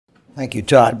Thank you,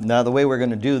 Todd. Now, the way we're going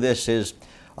to do this is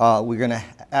we're going to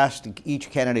ask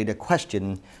each candidate a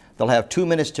question. They'll have 2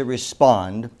 minutes to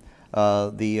respond.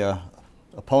 The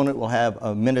opponent will have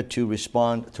a minute to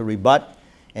respond, to rebut,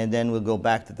 and then we'll go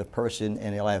back to the person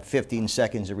and they'll have 15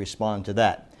 seconds to respond to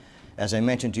that. As I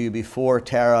mentioned to you before,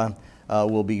 Tarah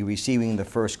will be receiving the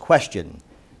first question.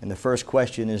 And the first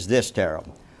question is this, Tarah.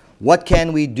 What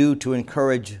can we do to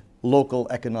encourage local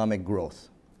economic growth?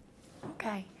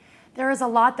 Okay. There is a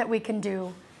lot that we can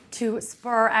do to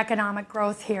spur economic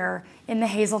growth here in the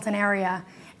Hazleton area.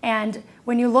 And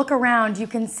when you look around, you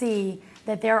can see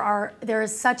that there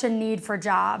is such a need for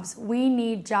jobs. We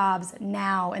need jobs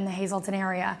now in the Hazleton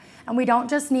area. And we don't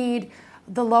just need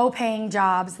the low-paying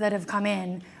jobs that have come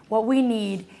in. What we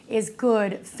need is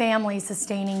good,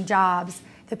 family-sustaining jobs.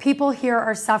 The people here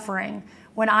are suffering.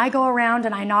 When I go around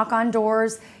and I knock on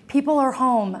doors, people are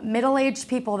home. Middle-aged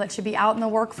people that should be out in the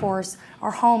workforce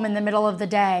are home in the middle of the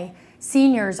day.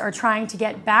 Seniors are trying to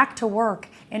get back to work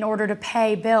in order to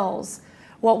pay bills.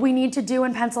 What we need to do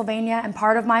in Pennsylvania, and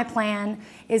part of my plan,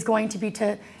 is going to be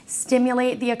to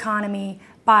stimulate the economy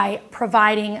by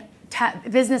providing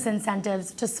business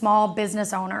incentives to small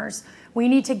business owners. We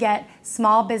need to get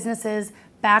small businesses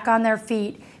back on their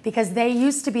feet because they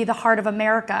used to be the heart of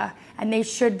America and they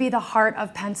should be the heart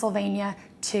of Pennsylvania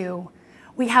too.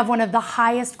 We have one of the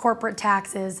highest corporate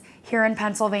taxes here in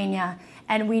Pennsylvania,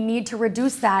 and we need to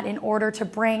reduce that in order to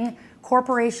bring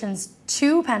corporations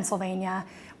to Pennsylvania,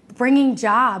 bringing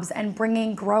jobs and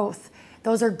bringing growth.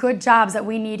 Those are good jobs that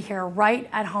we need here right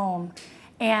at home.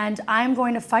 And I'm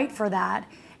going to fight for that.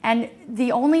 And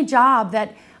the only job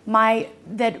that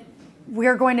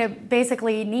we're going to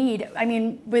basically need, I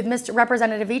mean, with Mr.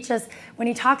 Representative Eachus, when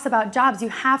he talks about jobs, you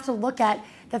have to look at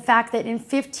the fact that in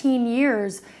 15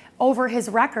 years, over his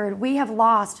record, we have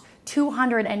lost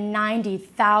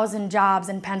 290,000 jobs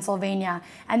in Pennsylvania,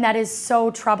 and that is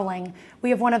so troubling.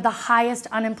 We have one of the highest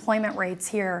unemployment rates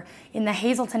here in the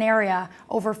Hazleton area,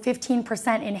 over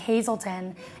 15% in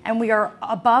Hazleton, and we are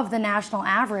above the national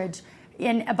average,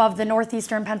 above the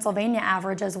northeastern Pennsylvania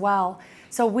average as well.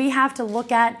 So we have to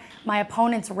look at my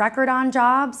opponent's record on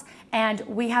jobs, and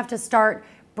we have to start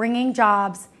bringing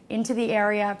jobs into the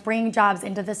area, bringing jobs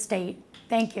into the state.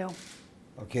 Thank you.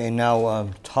 Okay, now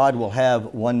Todd will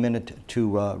have 1 minute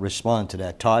to respond to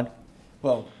that. Todd?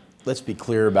 Well, let's be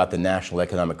clear about the national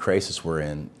economic crisis we're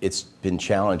in. It's been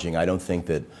challenging. I don't think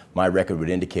that my record would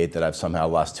indicate that I've somehow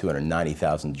lost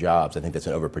 290,000 jobs. I think that's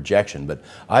an overprojection, but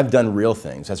I've done real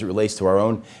things as it relates to our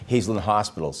own Hazleton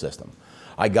hospital system.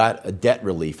 I got a debt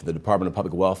relief from the Department of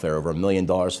Public Welfare, over $1 million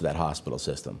for that hospital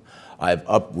system.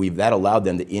 That allowed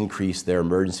them to increase their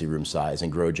emergency room size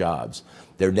and grow jobs.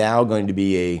 They're now going to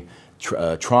be a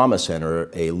trauma center,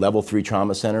 a level 3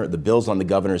 trauma center. The bill's on the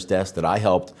governor's desk that I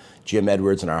helped Jim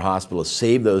Edwards and our hospital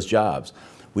save those jobs.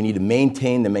 We need to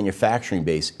maintain the manufacturing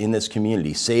base in this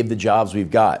community, save the jobs we've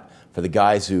got for the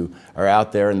guys who are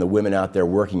out there and the women out there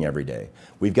working every day.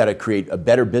 We've got to create a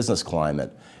better business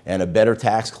climate and a better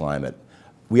tax climate.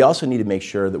 We also need to make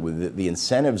sure that the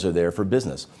incentives are there for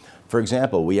business. For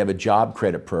example, we have a job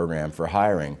credit program for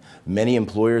hiring. Many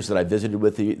employers that I visited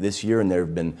with this year, and there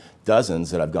have been dozens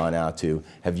that I've gone out to,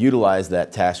 have utilized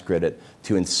that tax credit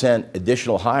to incent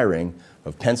additional hiring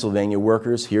of Pennsylvania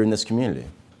workers here in this community.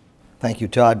 Thank you,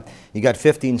 Todd. You got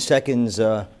 15 seconds,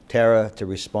 Tarah, to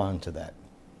respond to that.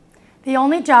 The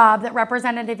only job that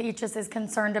Representative Eachus is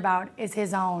concerned about is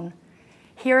his own.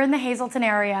 Here in the Hazleton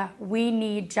area, we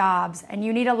need jobs, and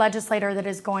you need a legislator that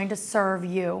is going to serve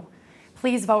you.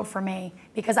 Please vote for me,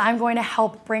 because I'm going to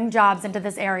help bring jobs into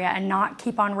this area and not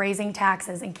keep on raising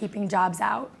taxes and keeping jobs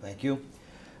out. Thank you.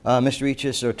 Mr.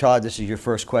 Eachus, or Todd, this is your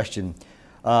first question.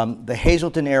 The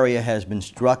Hazleton area has been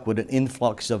struck with an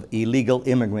influx of illegal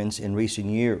immigrants in recent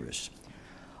years.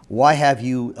 Why have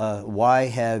you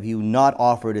not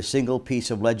offered a single piece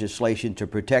of legislation to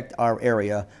protect our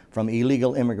area from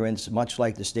illegal immigrants, much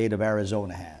like the state of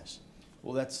Arizona has?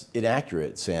 Well, that's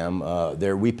inaccurate, Sam.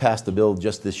 We passed a bill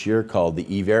just this year called the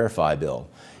E-Verify bill.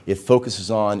 It focuses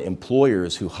on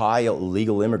employers who hire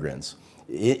illegal immigrants.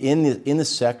 In the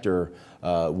sector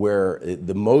where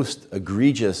the most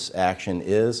egregious action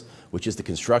is, which is the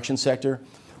construction sector,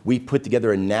 we put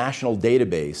together a national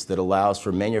database that allows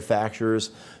for manufacturers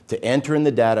to enter in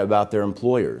the data about their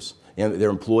employers and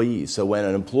their employees. So when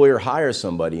an employer hires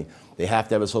somebody, they have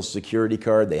to have a Social Security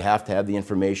card, they have to have the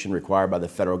information required by the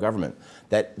federal government.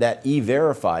 That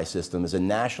E-Verify system is a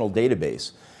national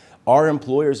database. Our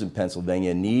employers in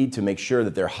Pennsylvania need to make sure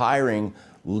that they're hiring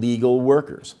legal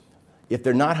workers. If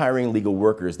they're not hiring legal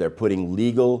workers, they're putting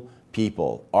legal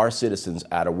people, our citizens,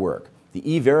 out of work. The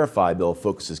E-Verify bill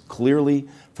focuses clearly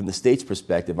from the state's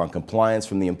perspective on compliance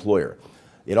from the employer.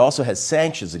 It also has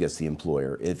sanctions against the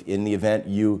employer. If in the event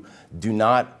you do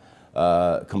not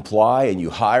comply and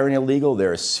you hire an illegal,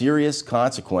 there are serious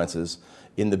consequences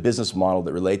in the business model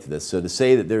that relate to this. So to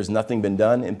say that there's nothing been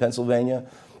done in Pennsylvania,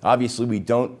 obviously we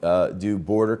don't do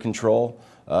border control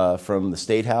from the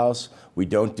State House. We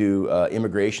don't do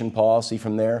immigration policy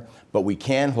from there, but we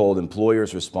can hold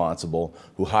employers responsible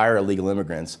who hire illegal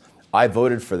immigrants. I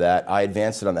voted for that. I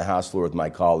advanced it on the House floor with my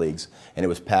colleagues, and it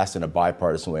was passed in a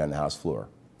bipartisan way on the House floor.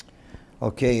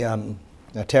 Okay,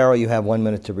 now Tarah, you have 1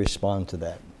 minute to respond to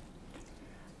that.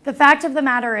 The fact of the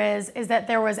matter is that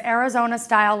there was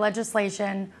Arizona-style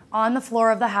legislation on the floor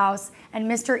of the House,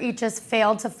 and Mr. Eachus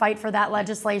failed to fight for that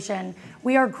legislation.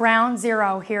 We are ground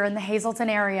zero here in the Hazleton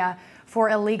area for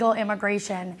illegal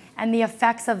immigration, and the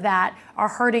effects of that are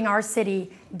hurting our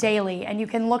city daily. And you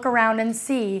can look around and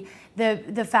see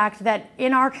the fact that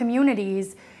in our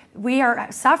communities, we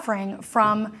are suffering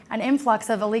from an influx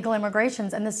of illegal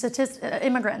immigrants, and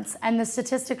the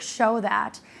statistics show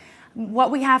that.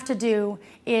 What we have to do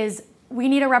is we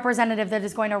need a representative that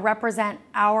is going to represent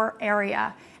our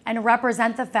area and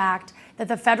represent the fact that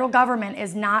the federal government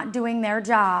is not doing their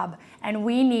job, and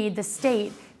we need the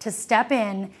state to step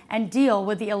in and deal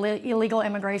with the illegal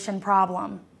immigration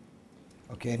problem.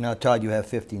 Okay, now Todd, you have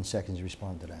 15 seconds to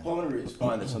respond to that. Well, I want to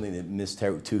respond to something that Ms.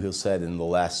 Toohil said in the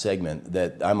last segment,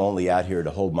 that I'm only out here to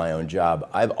hold my own job.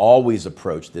 I've always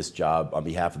approached this job on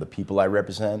behalf of the people I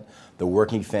represent, the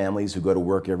working families who go to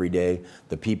work every day,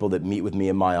 the people that meet with me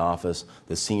in my office,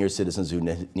 the senior citizens who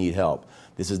need help.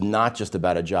 This is not just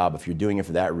about a job. If you're doing it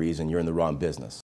for that reason, you're in the wrong business.